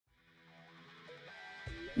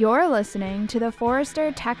You're listening to the Forrester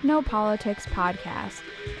Technopolitics Podcast,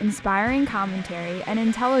 inspiring commentary and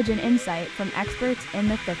intelligent insight from experts in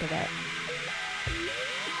the thick of it.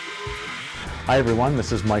 Hi everyone,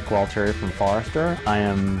 this is Mike Gualtieri from Forrester. I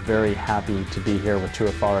am very happy to be here with two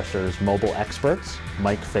of Forrester's mobile experts,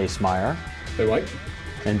 Mike Facemeyer. Hey Mike.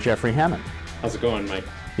 And Jeffrey Hammond. How's it going, Mike?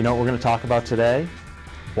 You know what we're going to talk about today?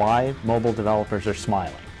 Why mobile developers are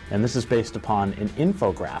smiling. And this is based upon an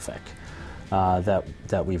infographic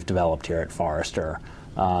that we've developed here at Forrester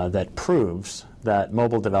that proves that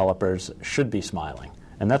mobile developers should be smiling.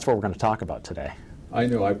 And that's what we're going to talk about today. I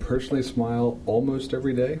know, I personally smile almost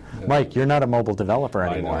every day. Mike, you're not a mobile developer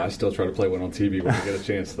anymore. I know, I still try to play one on TV when I get a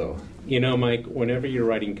chance, though. You know, Mike, whenever you're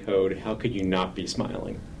writing code, how could you not be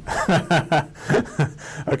smiling?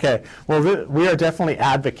 Okay, well, we are definitely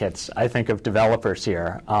advocates, I think, of developers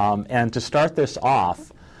here. And to start this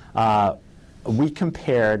off, we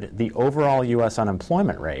compared the overall U.S.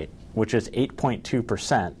 unemployment rate, which is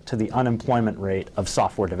 8.2%, to the unemployment rate of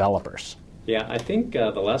software developers. Yeah, I think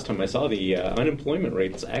the last time I saw the unemployment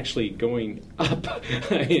rate is actually going up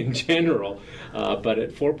in general, but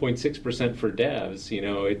at 4.6% for devs, you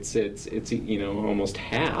know, it's almost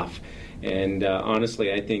half. And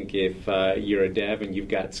honestly, I think if you're a dev and you've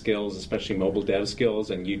got skills, especially mobile dev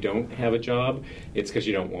skills, and you don't have a job, it's because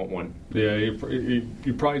you don't want one. Yeah,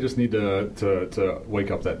 you probably just need to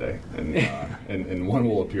wake up that day, and one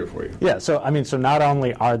will appear for you. Yeah, so not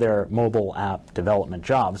only are there mobile app development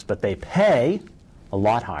jobs, but they pay a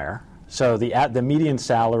lot higher. So the median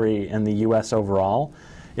salary in the U.S. overall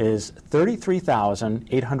is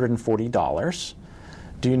 $33,840.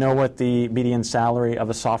 Do you know what the median salary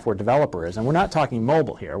of a software developer is? And we're not talking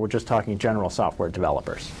mobile here. We're just talking general software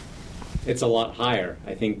developers. It's a lot higher.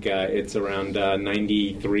 I think it's around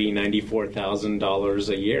 $93,000, $94,000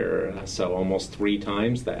 a year, so almost 3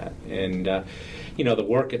 times that. And you know, the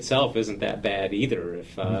work itself isn't that bad either.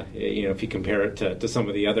 If if you compare it to some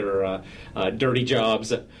of the other dirty jobs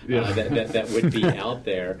that would be out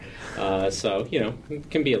there, so you know,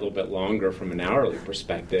 it can be a little bit longer from an hourly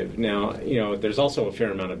perspective. Now, you know, there's also a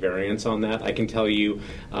fair amount of variance on that. I can tell you,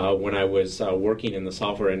 when I was working in the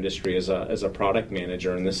software industry as a product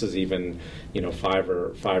manager, and this is even 5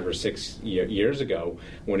 or 6 years ago,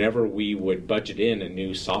 whenever we would budget in a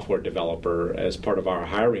new software developer as part of our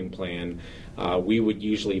hiring plan, we would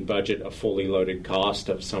usually budget a fully loaded cost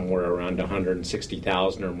of somewhere around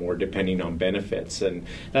 $160,000 or more, depending on benefits, and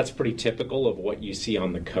that's pretty typical of what you see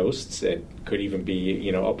on the coasts. It could even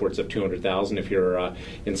be upwards of $200,000 if you're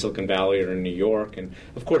in Silicon Valley or in New York, and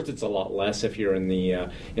of course it's a lot less if you're in the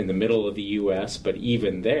middle of the U.S. But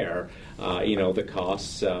even there, the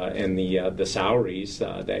costs and the salaries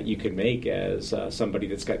that you can make as somebody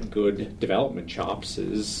that's got good development chops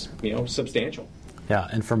is substantial. Yeah,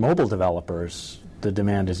 and for mobile developers, the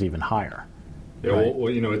demand is even higher. Yeah, right?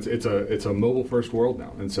 well, it's a mobile first world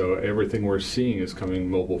now, and so everything we're seeing is coming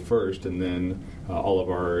mobile first, and then all of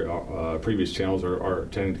our previous channels are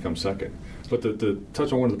tending to come second. But to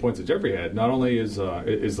touch on one of the points that Jeffrey had, not only is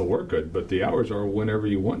the work good, but the hours are whenever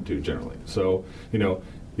you want to generally. So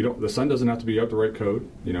the sun doesn't have to be up to write code.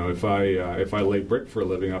 If I lay brick for a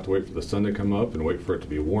living, I have to wait for the sun to come up and wait for it to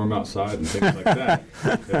be warm outside and things like that.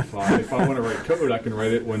 If I want to write code, I can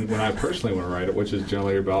write it when I personally want to write it, which is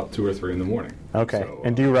generally about 2 or 3 in the morning. Okay. So,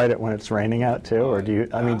 and do you write it when it's raining out too, or do you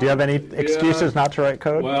have any excuses not to write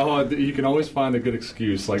code? Well, you can always find a good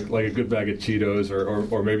excuse, like a good bag of Cheetos,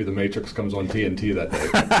 or maybe the Matrix comes on TNT that day.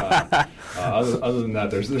 But, other than that,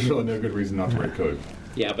 there's really no good reason not to write code.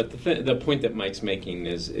 Yeah, but the point that Mike's making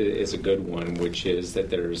is a good one, which is that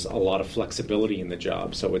there's a lot of flexibility in the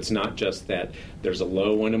job. So it's not just that there's a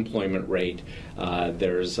low unemployment rate,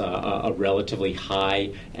 there's a relatively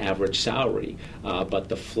high average salary, but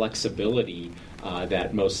the flexibility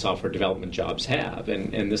that most software development jobs have.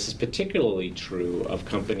 And this is particularly true of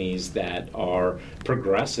companies that are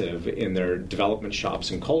progressive in their development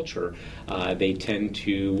shops and culture. They tend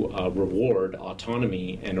to reward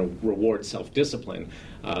autonomy and reward self-discipline.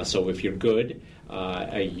 So if you're good,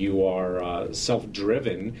 you are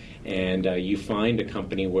self-driven, and you find a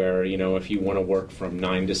company where, if you want to work from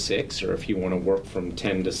 9 to 6, or if you want to work from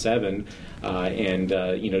 10 to 7, and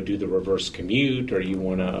do the reverse commute, or you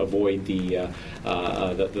want to avoid the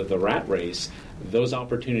rat race, those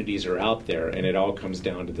opportunities are out there, and it all comes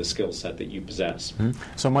down to the skill set that you possess. Mm-hmm.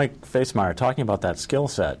 So Mike Facemeyer, talking about that skill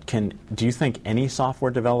set, do you think any software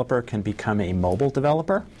developer can become a mobile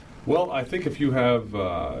developer? Well, I think if you have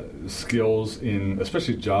skills in,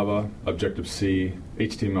 especially Java, Objective-C,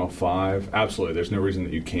 HTML5, absolutely, there's no reason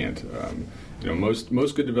that you can't.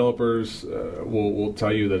 Most good developers will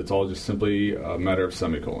tell you that it's all just simply a matter of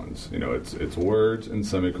semicolons. It's words and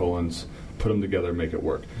semicolons. Put them together, make it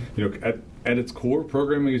work. At its core,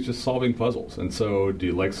 programming is just solving puzzles. And so, do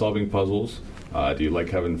you like solving puzzles? Do you like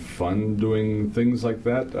having fun doing things like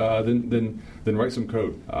that? Then write some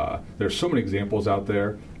code. There's so many examples out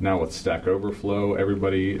there now with Stack Overflow.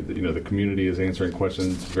 Everybody, the community is answering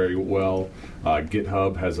questions very well.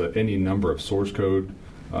 GitHub has any number of source code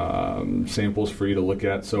samples for you to look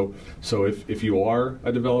at. So if you are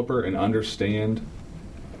a developer and understand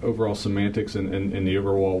overall semantics and the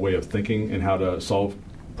overall way of thinking and how to solve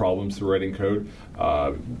problems through writing code,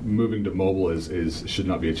 moving to mobile should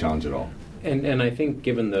not be a challenge at all. And I think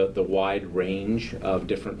given the wide range of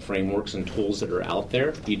different frameworks and tools that are out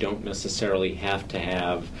there, you don't necessarily have to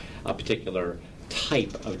have a particular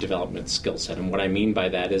type of development skill set. And what I mean by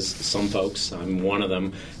that is some folks, I'm one of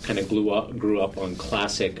them, kind of grew up on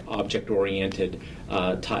classic object-oriented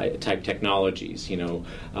type technologies,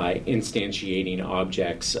 instantiating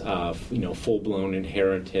objects, full-blown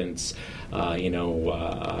inheritance,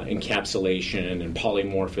 encapsulation and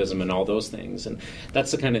polymorphism and all those things. And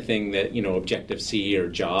that's the kind of thing that, Objective-C or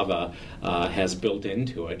Java has built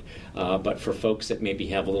into it. But for folks that maybe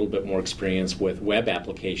have a little bit more experience with web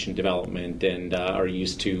application development and are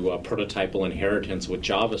used to prototypal inheritance with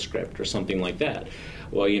JavaScript or something like that,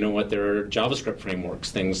 well, you know what? There are JavaScript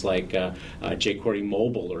frameworks, things like jQuery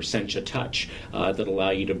Mobile or Sencha Touch that allow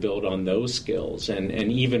you to build on those skills. And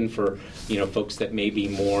even for folks that may be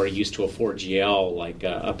more used to a 4GL, like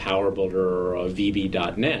a Power Builder or a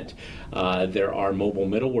VB.NET, there are mobile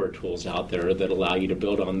middleware tools out there that allow you to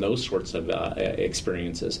build on those sorts of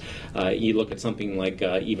experiences. You look at something like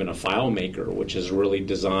even a FileMaker, which is really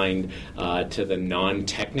designed to the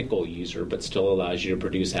non-technical user, but still allows you to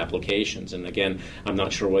produce applications. And again, I'm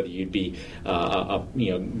not sure whether you'd be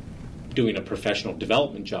doing a professional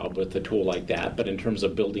development job with a tool like that, but in terms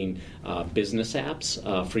of building business apps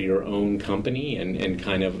for your own company and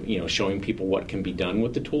kind of showing people what can be done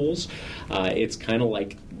with the tools, it's kind of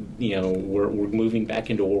like we're moving back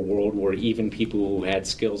into a world where even people who had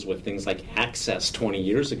skills with things like Access 20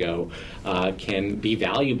 years ago can be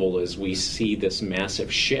valuable as we see this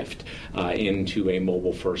massive shift into a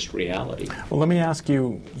mobile-first reality. Well, let me ask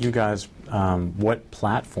you guys what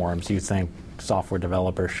platforms you think software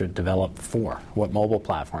developers should develop for. What mobile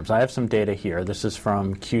platforms? I have some data here. This is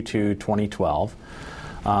from Q2 2012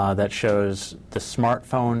 that shows the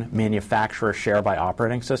smartphone manufacturer share by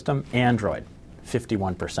operating system, Android,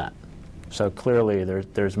 51%. So clearly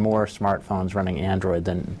there's more smartphones running Android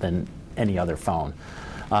than any other phone.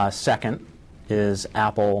 Second is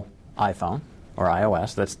Apple iPhone or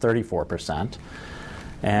iOS, that's 34%.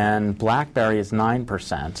 And BlackBerry is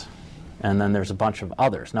 9%. And then there's a bunch of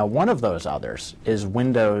others. Now, one of those others is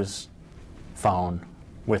Windows Phone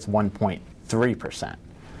with 1.3%.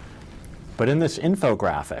 But in this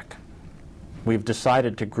infographic, we've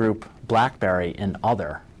decided to group BlackBerry in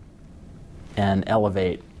other and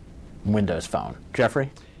elevate Windows Phone.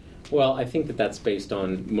 Jeffrey? Well, I think that's based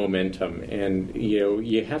on momentum, and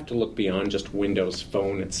you have to look beyond just Windows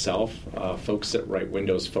Phone itself. Folks that write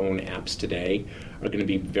Windows Phone apps today are going to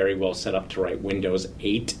be very well set up to write Windows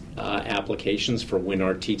 8 applications for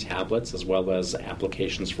WinRT tablets, as well as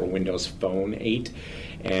applications for Windows Phone 8.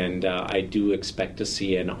 And I do expect to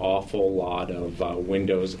see an awful lot of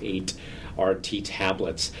Windows 8 RT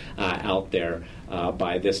tablets out there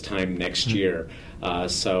by this time next year.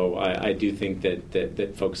 So I do think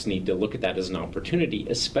that folks need to look at that as an opportunity,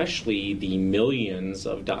 especially the millions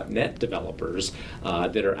of .NET developers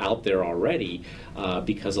that are out there already,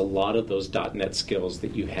 because a lot of those .NET skills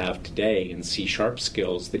that you have today and C#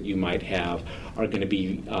 skills that you might have are going to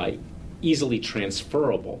be easily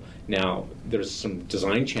transferable. Now, there's some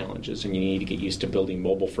design challenges, and you need to get used to building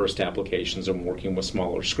mobile-first applications and working with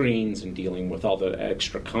smaller screens and dealing with all the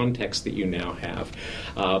extra context that you now have.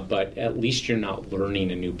 But at least you're not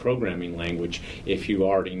learning a new programming language if you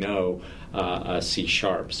already know C#.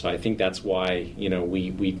 So I think that's why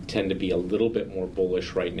we tend to be a little bit more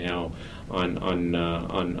bullish right now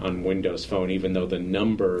on Windows Phone, even though the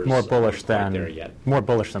numbers more bullish aren't there yet. More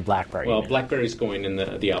bullish than BlackBerry. Well, BlackBerry's going in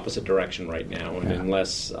the opposite direction right now, and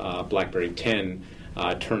unless BlackBerry 10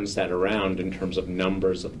 turns that around in terms of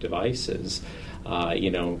numbers of devices,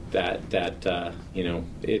 it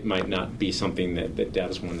might not be something that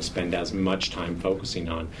devs want to spend as much time focusing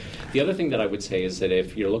on. The other thing that I would say is that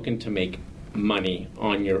if you're looking to make money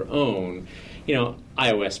on your own,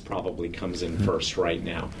 iOS probably comes in first right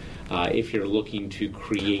now. If you're looking to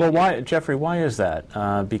create... Well, Jeffrey, why is that?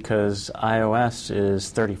 Because iOS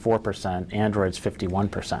is 34%, Android's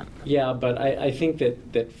 51%. Yeah, but I think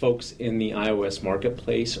that folks in the iOS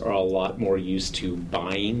marketplace are a lot more used to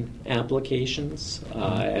buying applications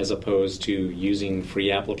as opposed to using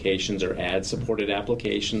free applications or ad-supported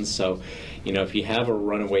applications. So, if you have a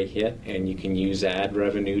runaway hit and you can use ad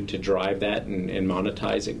revenue to drive that and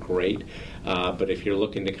monetize it, great. But if you're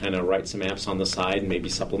looking to kind of write some apps on the side and maybe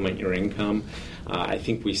supplement your income, I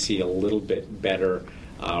think we see a little bit better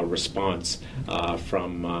response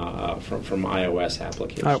from iOS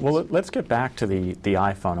applications. All right, well, let's get back to the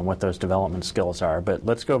iPhone and what those development skills are, but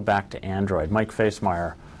let's go back to Android. Mike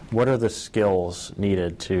Facemeyer, what are the skills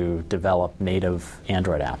needed to develop native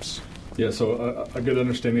Android apps? Yeah, so a good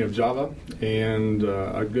understanding of Java and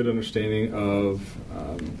a good understanding of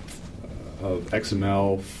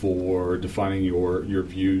XML for defining your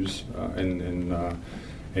views and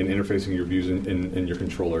interfacing your views in your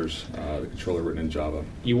controllers, the controller written in Java.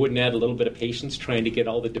 You wouldn't add a little bit of patience trying to get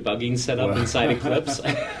all the debugging set up inside Eclipse?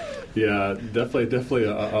 Yeah, definitely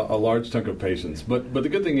a large chunk of patience. But the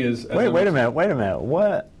good thing is... Wait a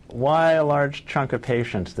minute. Why a large chunk of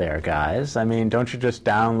patience there, guys? I mean, don't you just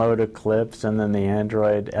download Eclipse and then the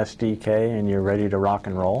Android SDK and you're ready to rock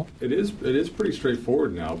and roll? It is pretty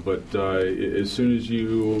straightforward now, but as soon as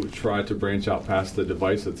you try to branch out past the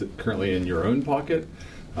device that's currently in your own pocket,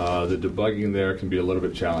 the debugging there can be a little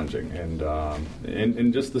bit challenging,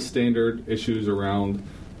 and just the standard issues around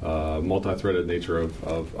multi-threaded nature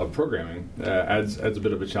of programming adds a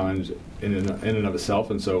bit of a challenge in and of itself,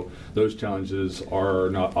 and so those challenges are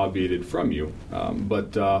not obviated from you.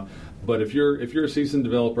 But if you're a seasoned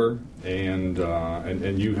developer and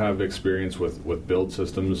you have experience with build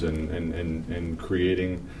systems and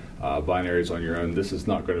creating binaries on your own, this is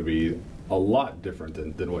not going to be a lot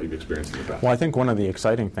different than what you've experienced in the past. Well, I think one of the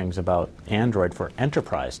exciting things about Android for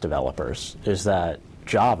enterprise developers is that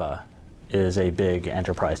Java is a big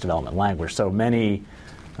enterprise development language. So many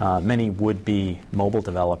would-be mobile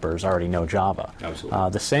developers already know Java.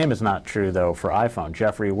 Absolutely. The same is not true, though, for iPhone.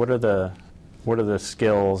 Jeffrey, what are the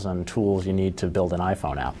skills and tools you need to build an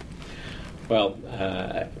iPhone app? Well,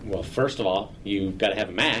 first of all, you've got to have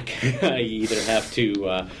a Mac. you either have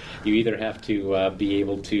to be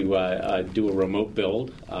able to do a remote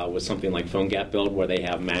build with something like PhoneGap Build, where they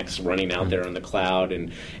have Macs running out there in the cloud,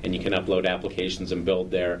 and you can upload applications and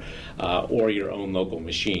build there, or your own local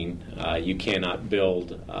machine. You cannot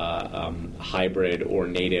build hybrid or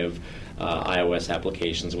native iOS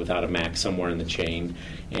applications without a Mac somewhere in the chain,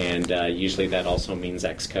 and usually that also means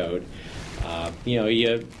Xcode.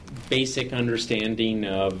 You basic understanding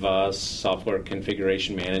of software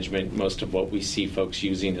configuration management. Most of what we see folks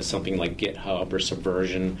using is something like GitHub or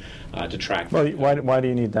Subversion to track. Well, why do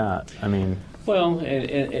you need that? I mean, well,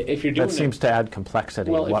 if you're doing that seems to add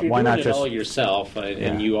complexity. Well, if you're why doing not it just all yourself,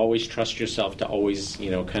 and you always trust yourself to always,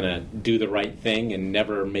 kind of do the right thing and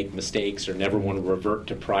never make mistakes or never want to revert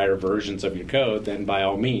to prior versions of your code, then by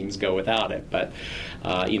all means go without it. But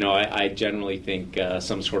I generally think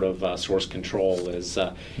some sort of source control is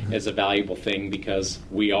a valuable thing, because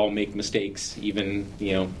we all make mistakes, even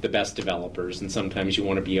the best developers, and sometimes you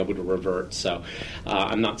want to be able to revert. So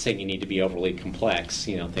I'm not saying you need to be overly complex.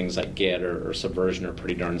 Things like Git or Subversion are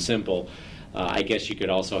pretty darn simple. I guess you could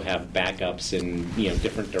also have backups in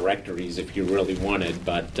different directories if you really wanted,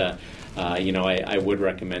 but I would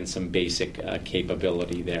recommend some basic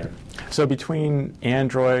capability there. So between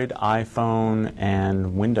Android, iPhone,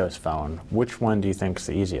 and Windows Phone, which one do you think is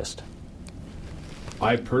the easiest?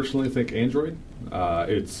 I personally think Android.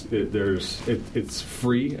 It's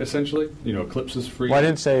free essentially. Eclipse is free. Well, I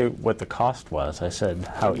didn't say what the cost was. I said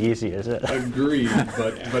how easy is it. Agreed,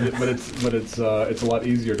 but it's a lot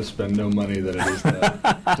easier to spend no money than it is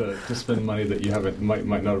to spend money that you might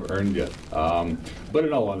not have earned yet. But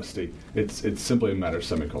in all honesty, it's simply a matter of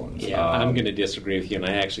semicolons. Yeah, I'm going to disagree with you, and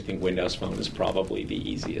I actually think Windows Phone is probably the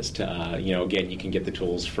easiest. Again, you can get the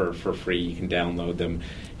tools for free. You can download them,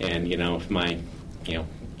 and if my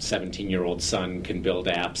 17-year-old son can build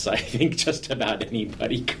apps, I think just about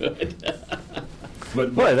anybody could.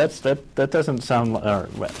 But boy, that doesn't sound.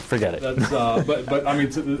 Forget it. But I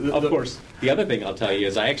mean, of course. The other thing I'll tell you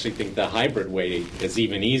is I actually think the hybrid way is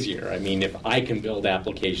even easier. I mean, if I can build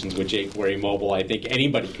applications with jQuery Mobile, I think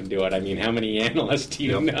anybody can do it. I mean, how many analysts do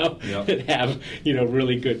you know that have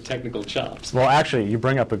really good technical chops? Well, actually, you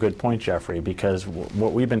bring up a good point, Jeffrey, because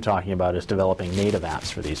what we've been talking about is developing native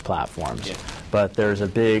apps for these platforms. Yeah. But there's a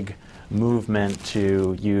big movement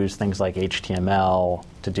to use things like HTML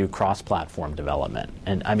to do cross-platform development.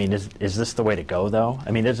 And I mean, is this the way to go, though?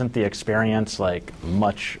 I mean, isn't the experience like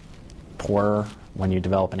much poorer when you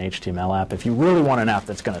develop an HTML app? If you really want an app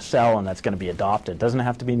that's going to sell and that's going to be adopted, doesn't it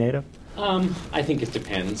have to be native? I think it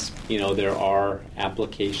depends. There are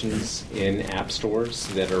applications in app stores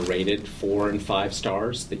that are rated 4 and 5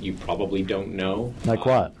 stars that you probably don't know. Like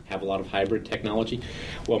what? Have a lot of hybrid technology.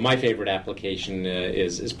 Well, my favorite application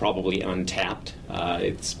is probably Untapped.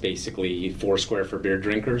 It's basically Foursquare for beer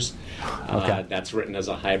drinkers. Okay. That's written as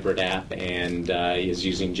a hybrid app and is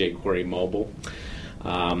using jQuery mobile.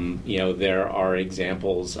 There are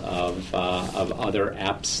examples of other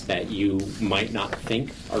apps that you might not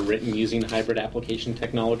think are written using hybrid application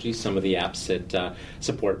technology. Some of the apps that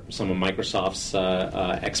support some of Microsoft's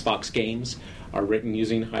Xbox games are written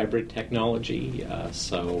using hybrid technology.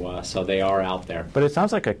 So they are out there. But it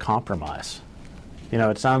sounds like a compromise.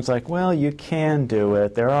 It sounds like, well, you can do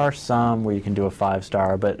it. There are some where you can do a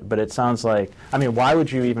 5-star, but it sounds like, I mean, why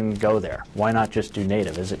would you even go there? Why not just do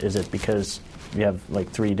native? Is it because you have like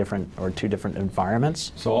 2 different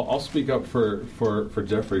environments? So I'll speak up for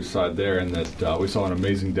Jeffrey's side there, in that we saw an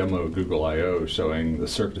amazing demo of Google I/O showing the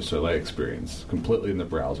Cirque du Soleil experience completely in the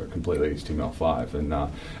browser, completely HTML5,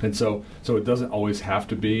 and so it doesn't always have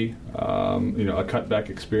to be a cutback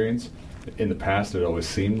experience. In the past, it always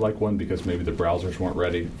seemed like one because maybe the browsers weren't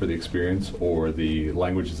ready for the experience, or the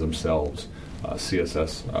languages themselves.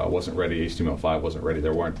 CSS wasn't ready, HTML5 wasn't ready.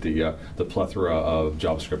 There weren't the plethora of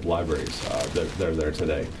JavaScript libraries that are there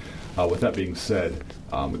today. With that being said,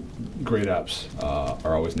 great apps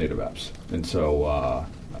are always native apps, and so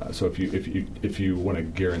if you want to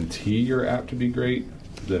guarantee your app to be great,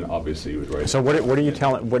 then obviously you would write. So what are you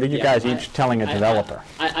telling? What are you guys each telling a developer?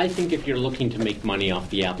 I think if you're looking to make money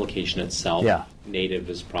off the application itself, yeah, native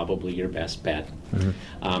is probably your best bet.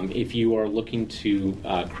 Mm-hmm. If you are looking to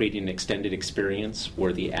create an extended experience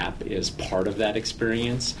where the app is part of that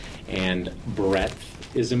experience and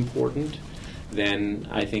breadth is important, then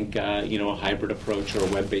I think a hybrid approach or a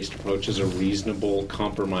web-based approach is a reasonable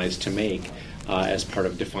compromise to make as part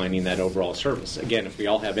of defining that overall service. Again, if we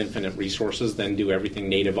all have infinite resources, then do everything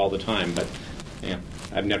native all the time. But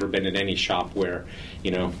I've never been in any shop where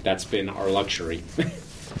that's been our luxury.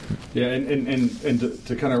 Yeah, and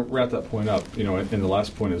to kind of wrap that point up, and the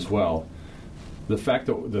last point as well, the fact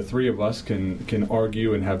that the three of us can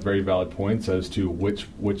argue and have very valid points as to which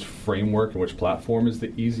framework and which platform is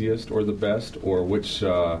the easiest or the best, or which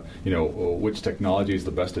technology is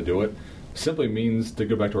the best to do it, simply means, to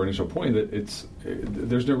go back to our initial point, that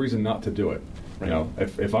there's no reason not to do it. Right.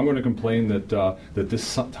 If I'm going to complain that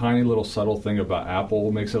this tiny little subtle thing about Apple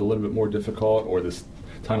makes it a little bit more difficult, or this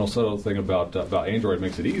tiny subtle thing about Android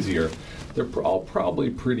makes it easier, they're all probably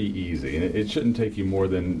pretty easy, and it shouldn't take you more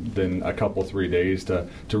than a couple, 3 days to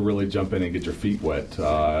really jump in and get your feet wet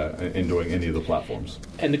in doing any of the platforms.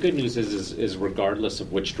 And the good news is regardless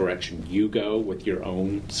of which direction you go with your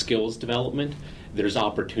own skills development, there's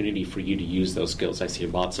opportunity for you to use those skills. I see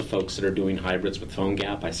lots of folks that are doing hybrids with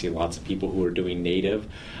PhoneGap. I see lots of people who are doing native.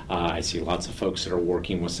 I see lots of folks that are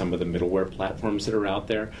working with some of the middleware platforms that are out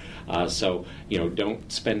there. So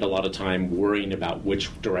don't spend a lot of time worrying about which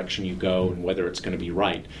direction you go and whether it's going to be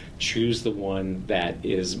right. Choose the one that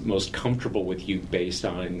is most comfortable with you based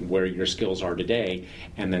on where your skills are today,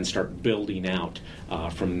 and then start building out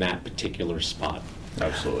from that particular spot.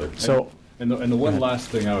 Absolutely. So. And the one last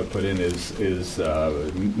thing I would put in is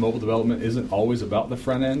mobile development isn't always about the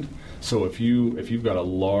front end. So if you've got a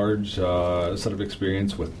large set of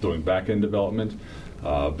experience with doing back end development,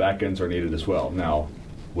 back ends are needed as well. Now,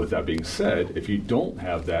 with that being said, if you don't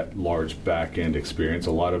have that large back end experience,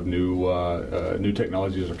 a lot of new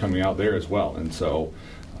technologies are coming out there as well. And so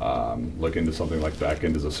look into something like back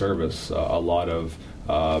end as a service. A lot of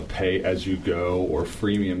pay as you go or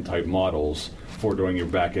freemium type models for doing your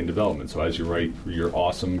back-end development. So as you write your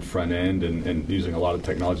awesome front end and using a lot of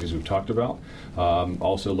technologies we've talked about,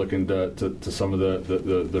 also look into some of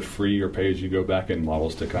the free or pay-as-you-go back-end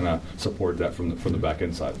models to kind of support that from the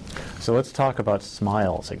back-end side. So let's talk about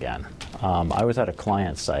Smiles again. I was at a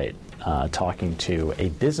client site talking to a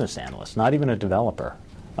business analyst, not even a developer,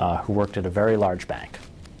 who worked at a very large bank,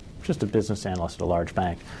 just a business analyst at a large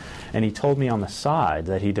bank. And he told me on the side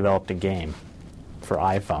that he developed a game for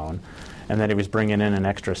iPhone, and that he was bringing in an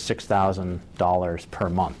extra $6,000 per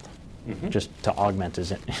month, just to augment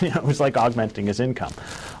his. It was like augmenting his income.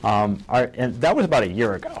 And that was about a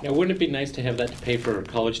year ago. Now, wouldn't it be nice to have that to pay for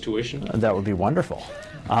college tuition? That would be wonderful.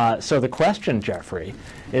 So the question, Jeffrey,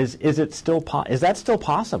 is that still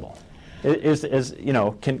possible? is you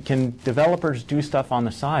know, can developers do stuff on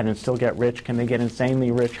the side and still get rich? Can they get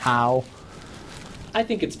insanely rich? How? I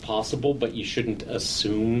think it's possible, but you shouldn't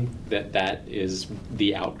assume that that is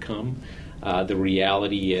the outcome. The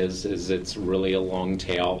reality is it's really a long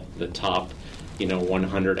tail. The top,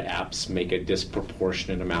 100 apps make a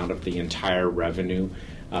disproportionate amount of the entire revenue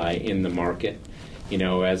in the market.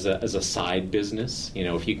 As a side business,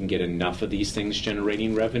 if you can get enough of these things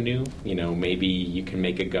generating revenue, maybe you can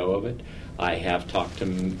make a go of it. I have talked to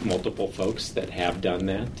multiple folks that have done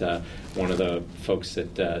that. One of the folks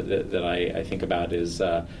that I think about is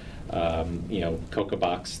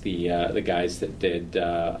CocoaBox, the guys that did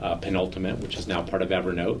Penultimate, which is now part of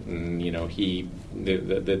Evernote, and he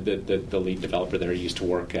the lead developer there used to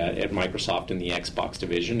work at Microsoft in the Xbox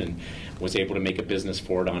division and was able to make a business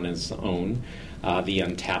for it on his own. The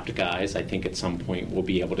Untapped guys, I think at some point will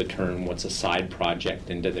be able to turn what's a side project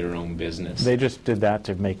into their own business. They just did that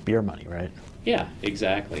to make beer money, right? Yeah,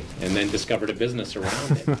 exactly. And then discovered a business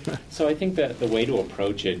around it. So I think that the way to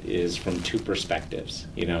approach it is from two perspectives.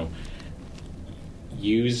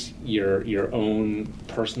 Use your own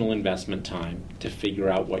personal investment time to figure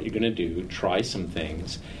out what you're going to do, try some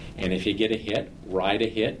things, and if you get a hit, ride a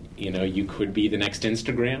hit. You could be the next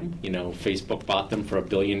Instagram. Facebook bought them for $1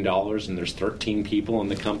 billion, and there's 13 people in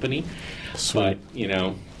the company. Sweet.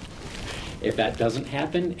 But, if that doesn't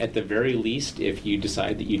happen, at the very least, if you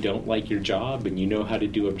decide that you don't like your job and you know how to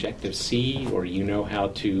do Objective-C or you know how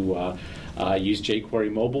to use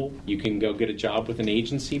jQuery Mobile, you can go get a job with an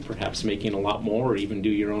agency, perhaps making a lot more, or even do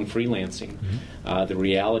your own freelancing. Mm-hmm. The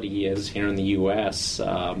reality is, here in the U.S.,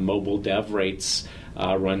 mobile dev rates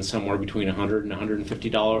run somewhere between $100 and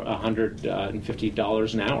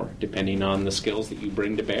 $150 an hour, depending on the skills that you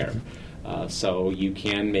bring to bear. So you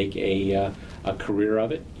can make a career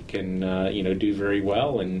of it. You can do very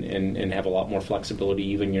well and have a lot more flexibility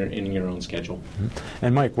even in your own schedule. Mm-hmm.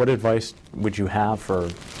 And Mike, what advice would you have for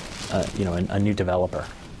a new developer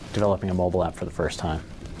developing a mobile app for the first time?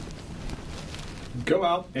 Go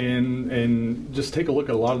out and just take a look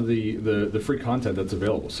at a lot of the free content that's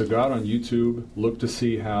available. So go out on YouTube, look to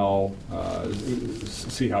see how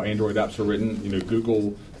Android apps are written.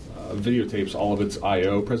 Google videotapes all of its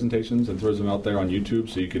I/O presentations and throws them out there on YouTube,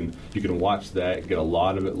 so you can watch that, get a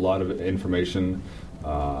lot of information,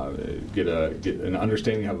 get an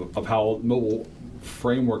understanding of how mobile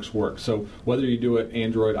frameworks work. So whether you do it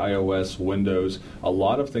Android, iOS, Windows, a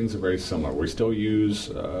lot of things are very similar. We still use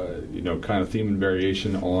kind of theme and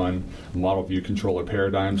variation on model view controller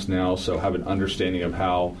paradigms now, so have an understanding of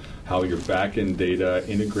how your back-end data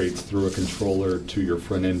integrates through a controller to your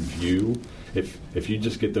front-end view. If you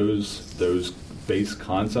just get those base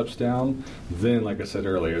concepts down, then, like I said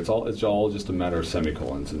earlier, it's all just a matter of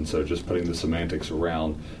semicolons, and so just putting the semantics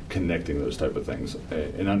around connecting those type of things.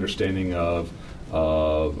 An understanding of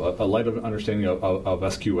a light understanding of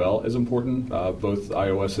SQL is important. Both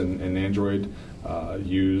iOS and Android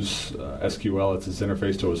use SQL as its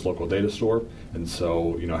interface to its local data store, and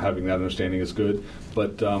so having that understanding is good.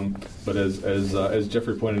 But as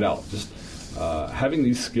Jeffrey pointed out, just having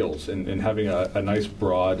these skills and having a nice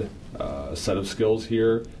broad set of skills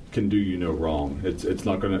here can do you no wrong. It's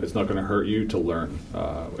not gonna hurt you to learn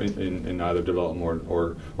in either development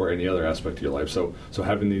or any other aspect of your life. So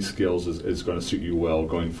having these skills is going to suit you well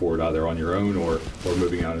going forward, either on your own or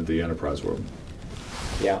moving out into the enterprise world.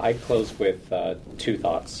 Yeah, I close with two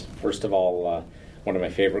thoughts. First of all, one of my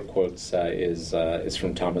favorite quotes is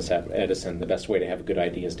from Thomas Edison. The best way to have a good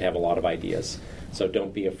idea is to have a lot of ideas. So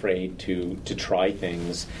don't be afraid to try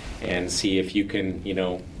things and see if you can,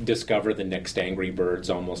 discover the next Angry Birds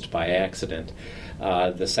almost by accident.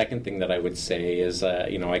 The second thing that I would say is,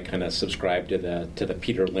 I kind of subscribe to the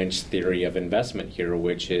Peter Lynch theory of investment here,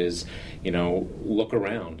 which is, look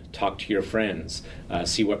around, talk to your friends,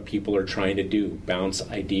 see what people are trying to do, bounce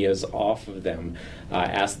ideas off of them,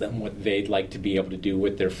 ask them what they'd like to be able to do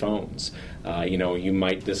with their phones. You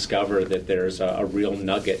might discover that there's a real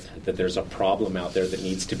nugget, that there's a problem out there that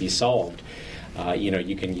needs to be solved.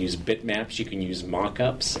 You can use bitmaps, you can use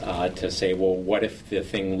mock-ups to say, well, what if the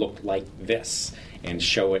thing looked like this? And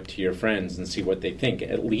show it to your friends and see what they think.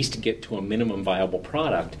 At least get to a minimum viable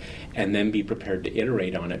product and then be prepared to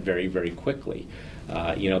iterate on it very, very quickly.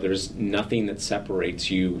 There's nothing that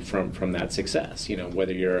separates you from that success.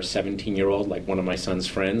 Whether you're a 17-year-old like one of my son's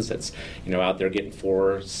friends that's out there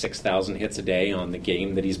getting 6,000 hits a day on the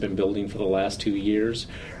game that he's been building for the last 2 years,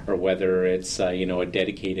 or whether it's a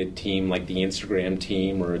dedicated team like the Instagram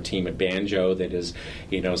team or a team at Banjo that is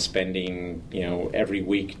spending every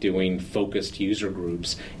week doing focused user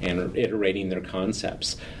groups and iterating their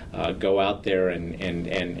concepts. Go out there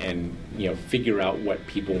and figure out what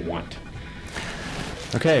people want.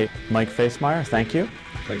 Okay, Mike Facemeyer, thank you.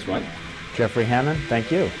 Thanks, Mike. Jeffrey Hannon,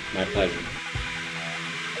 thank you. My pleasure.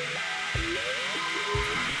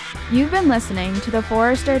 You've been listening to the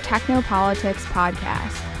Forrester Technopolitics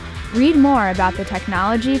podcast. Read more about the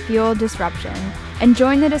technology-fueled disruption and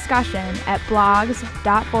join the discussion at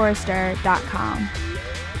blogs.forrester.com.